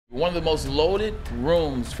One of the most loaded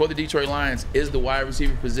rooms for the Detroit Lions is the wide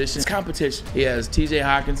receiver position. It's competition. He has T.J.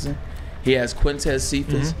 Hockenson. He has Quintez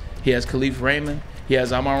Cephas. He has Khalif Raymond. He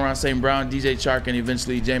has Amon-Ra St. Brown, DJ Chark, and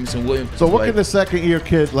eventually Jameson Williams. So what can the second-year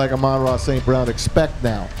kid like Amon-Ra St. Brown expect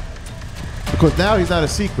now? Because now he's not a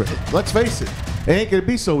secret. Let's face it. It ain't going to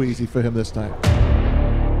be so easy for him this time.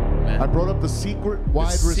 I brought up the secret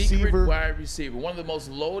wide receiver. One of the most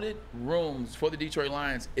loaded rooms for the Detroit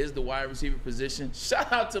Lions is the wide receiver position.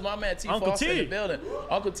 Shout out to my man T. Foss in the building.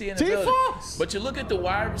 Uncle T in the building. But you look at the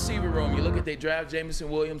wide receiver room, you look at they draft Jameson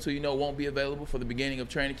Williams, who you know won't be available for the beginning of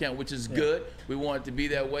training camp, which is good. We want it to be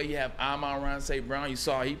that way. You have Amon-Ra St. Brown. You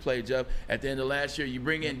saw he played, Jeff, at the end of last year. You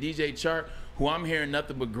bring in DJ Chark, who I'm hearing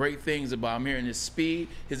nothing but great things about. I'm hearing his speed,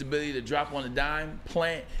 his ability to drop on a dime,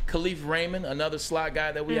 plant. Khalif Raymond, another slot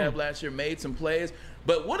guy that we had last year, made some plays.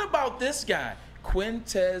 But what about this guy,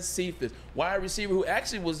 Quintez Cephas, wide receiver who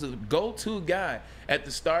actually was the go-to guy at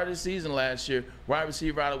the start of the season last year, wide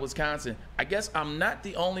receiver out of Wisconsin. I guess I'm not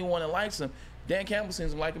the only one that likes him. Dan Campbell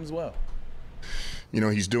seems to like him as well. You know,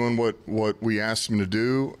 he's doing what we asked him to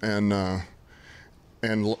do, and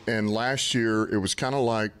last year it was kind of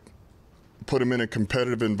like, put him in a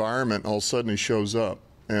competitive environment, all of a sudden he shows up.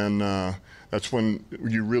 And that's when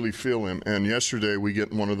you really feel him. And yesterday we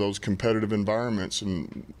get in one of those competitive environments,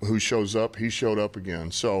 and who shows up? He showed up again.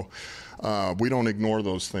 So we don't ignore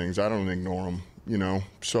those things. I don't ignore them, you know.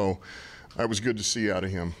 So that was good to see out of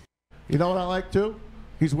him. You know what I like too?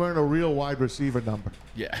 He's wearing a real wide receiver number.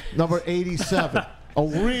 Yeah. Number 87. A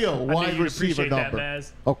real wide receiver number. That,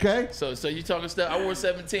 okay? So you talking stuff? I wore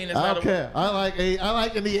 17. It's I not don't care. I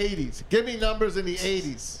like in the 80s. Give me numbers in the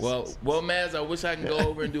 80s. Well, Maz, I wish I could go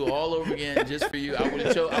over and do it all over again just for you. I would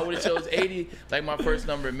have chose 80 like my first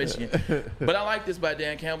number in Michigan. But I like this by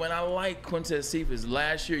Dan Campbell, and I like Quintez Cephas.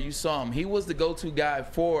 Last year you saw him. He was the go-to guy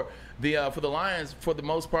for the Lions for the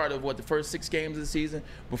most part of the first 6 games of the season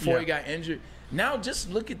before he got injured. Now just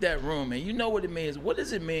look at that room, and you know what it means. What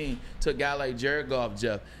does it mean to a guy like Jared Goff,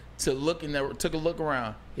 Jeff, to took a look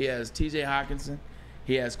around? He has T.J. Hockenson,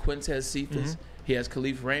 he has Quintez Cephas, he has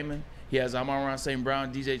Khalif Raymond, he has Amon-Ra St.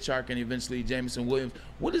 Brown, DJ Chark, and eventually Jameson Williams.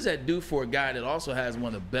 What does that do for a guy that also has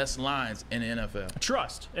one of the best lines in the NFL?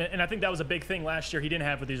 Trust. And I think that was a big thing last year he didn't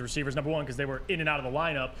have with these receivers. Number one, because they were in and out of the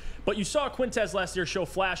lineup. But you saw Quintez last year show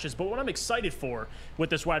flashes. But what I'm excited for with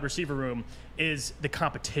this wide receiver room is the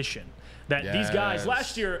competition. That these guys,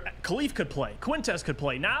 last year, Khalif could play, Quintez could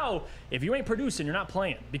play. Now, if you ain't producing, you're not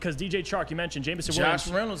playing. Because DJ Chark, you mentioned, Jameson Williams.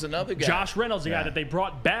 Josh Reynolds, another guy. Josh Reynolds, the guy that they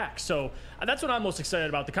brought back. So that's what I'm most excited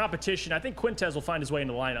about, the competition. I think Quintez will find his way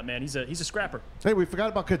into the lineup, man. He's a scrapper. Hey, we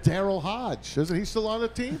forgot about Kadaro Hodge. Isn't he still on the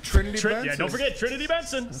team? Trinity Benson. Yeah, don't forget Trinity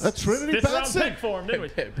Benson. That's Trinity Benson. Fifth round pick for him,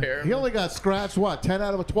 didn't we? He only got scratched, what, 10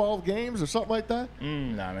 out of 12 games or something like that?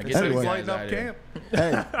 Nah, man. Anyway. Lighting up camp.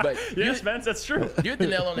 Hey. But Yes, Vince, that's true. You hit the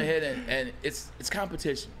nail on the head, and it's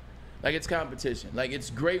competition. Like, it's competition. Like, it's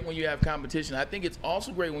great when you have competition. I think it's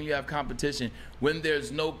also great when you have competition when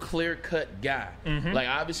there's no clear-cut guy. Like,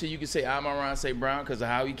 obviously, you can say Amon-Ra St. Brown because of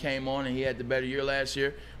how he came on and he had the better year last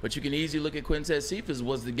year. But you can easily look at Quintez Cephas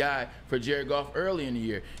was the guy for Jared Goff early in the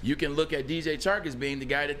year. You can look at DJ Chark as being the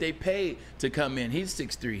guy that they paid to come in. He's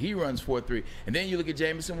 6'3". He runs 4'3". And then you look at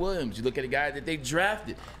Jameson Williams. You look at a guy that they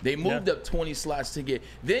drafted. They moved up 20 slots to get.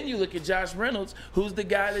 Then you look at Josh Reynolds, who's the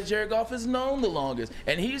guy that Jared Goff has known the longest.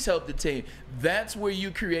 And he's helped the team. That's where you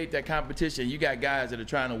create that competition. You got guys that are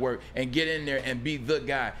trying to work and get in there and be the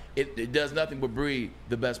guy. It does nothing but breed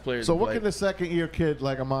the best players. So what can the second-year kid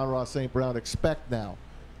like Amon-Ra St. Brown expect now?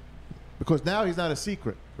 Because now he's not a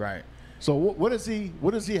secret. Right. So what does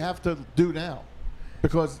he have to do now?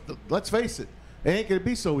 Because let's face it, it ain't going to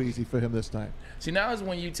be so easy for him this time. See, now is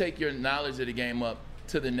when you take your knowledge of the game up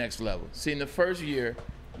to the next level. See, in the first year,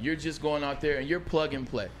 you're just going out there and you're plug and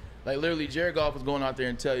play. Like, literally, Jared Goff is going out there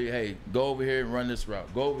and tell you, hey, go over here and run this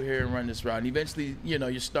route. Go over here and run this route. And eventually, you know,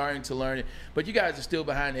 you're starting to learn it. But you guys are still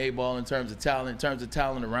behind the 8 ball in terms of talent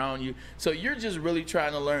around you. So you're just really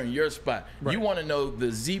trying to learn your spot. Right. You want to know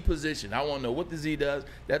the Z position. I want to know what the Z does.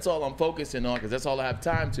 That's all I'm focusing on because that's all I have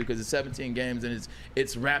time to because it's 17 games and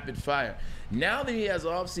it's rapid fire. Now that he has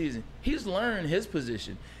off season, he's learned his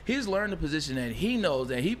position. He's learned the position that he knows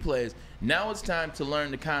that he plays. Now it's time to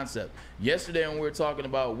learn the concept. Yesterday when we were talking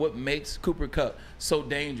about what makes Cooper Kupp so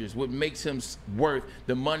dangerous, what makes him worth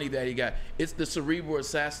the money that he got, it's the cerebral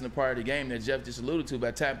assassin part of the game that Jeff just alluded to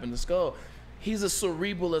by tapping the skull. He's a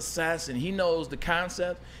cerebral assassin. He knows the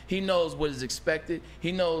concept. He knows what is expected.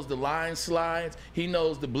 He knows the line slides. He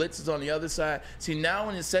knows the blitzes on the other side. See, now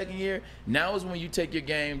in his second year, now is when you take your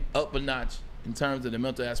game up a notch in terms of the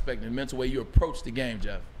mental aspect and the mental way you approach the game,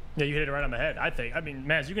 Jeff. Yeah, you hit it right on the head, I think. I mean,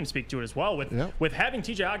 Maz, you can speak to it as well. With having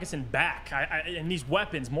TJ Hawkinson back and these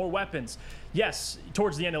weapons, more weapons. Yes,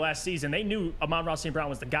 towards the end of last season, they knew Amon-Ra St. Brown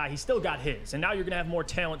was the guy. He still got his. And now you're going to have more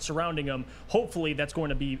talent surrounding him. Hopefully, that's going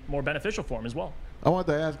to be more beneficial for him as well. I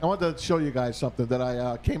wanted to show you guys something that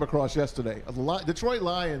I came across yesterday. The Detroit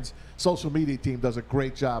Lions social media team does a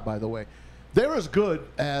great job, by the way. They're as good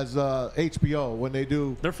as HBO when they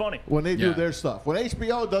do. They're funny when they do their stuff. When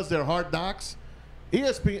HBO does their Hard Knocks,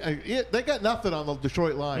 ESPN they got nothing on the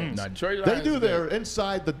Detroit Lions. No, Detroit Lions they do their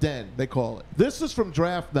inside the den. They call it. This is from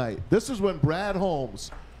draft night. This is when Brad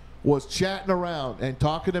Holmes was chatting around and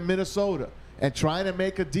talking to Minnesota and trying to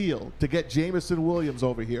make a deal to get Jameson Williams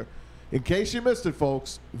over here. In case you missed it,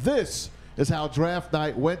 folks, this is how draft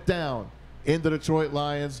night went down in the Detroit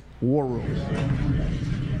Lions war room.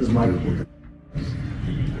 This is Mike.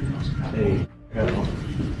 Hey.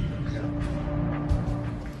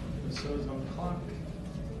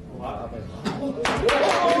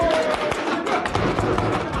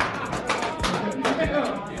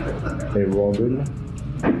 Hey, we're all good now?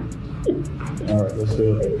 All right, let's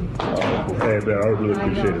do it. Hey, man, I really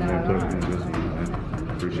appreciate it, man. Thank you,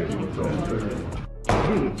 man. Appreciate you.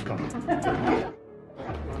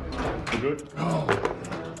 You good?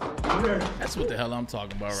 That's what the hell I'm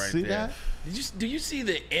talking about right See there. that? Do you see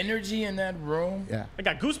the energy in that room? Yeah. I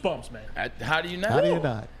got goosebumps, man. How do you not? How do you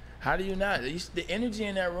not? How do you not? The energy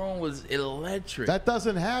in that room was electric. That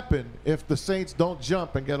doesn't happen if the Saints don't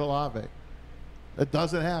jump and get Olave. It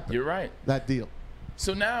doesn't happen. You're right. That deal.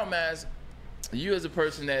 So now, Maz, you as a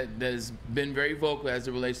person that has been very vocal as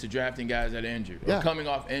it relates to drafting guys that are injured or coming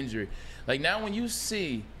off injury, like now when you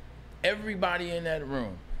see everybody in that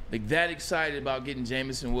room like that excited about getting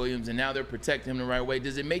Jameson Williams and now they're protecting him the right way,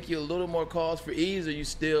 does it make you a little more cause for ease, or are you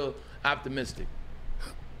still optimistic?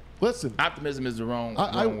 Listen, optimism is the wrong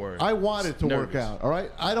word. I want it to nervous. work out, all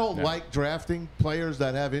right? I don't like drafting players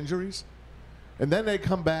that have injuries, and then they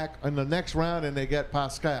come back in the next round and they get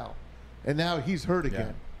Pascal, and now he's hurt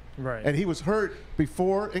again. Right. And he was hurt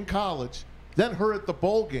before in college, then hurt at the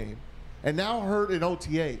bowl game, and now hurt in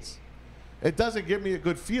OTAs. It doesn't give me a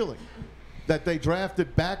good feeling that they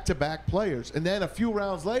drafted back-to-back players, and then a few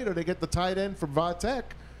rounds later they get the tight end from Vatek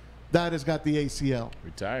that has got the ACL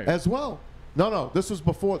retired as well. No, this was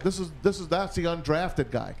before. That's the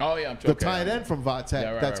undrafted guy. Oh yeah, the tight end from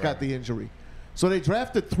Vatek that's got the injury. So they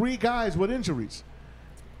drafted 3 guys with injuries.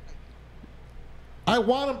 I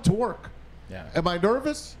want them to work. Yeah. Am I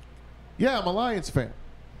nervous? Yeah, I'm a Lions fan.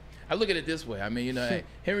 I look at it this way. I mean, hey,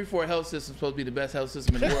 Henry Ford Health System is supposed to be the best health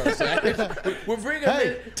system in the world. So we're bringing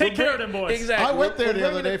take care of them boys. Exactly. I went there the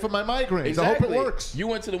other day for my migraines. Exactly. I hope it works. You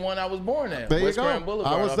went to the one I was born at. There West you go. Grand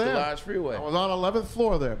Boulevard, I was off there. the Lodge Freeway. I was on 11th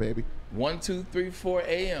floor there, baby. 1234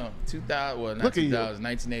 a.m. 2000. Well, not Look 2000,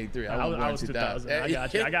 1983. I was 2000.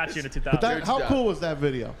 I got you in the 2000. But how cool was that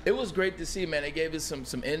video? It was great to see, man. They gave us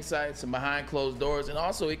some insights, some behind closed doors, and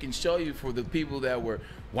also it can show you for the people that were,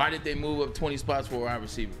 why did they move up 20 spots for a wide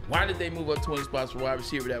receiver? Why did they move up 20 spots for a wide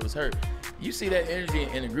receiver that was hurt? You see that energy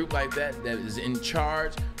in a group like that is in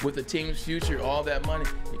charge with the team's future, all that money.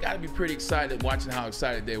 You got to be pretty excited watching how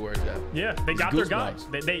excited they were. Yeah, they got their guy.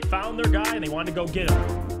 They found their guy and they wanted to go get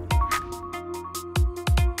him.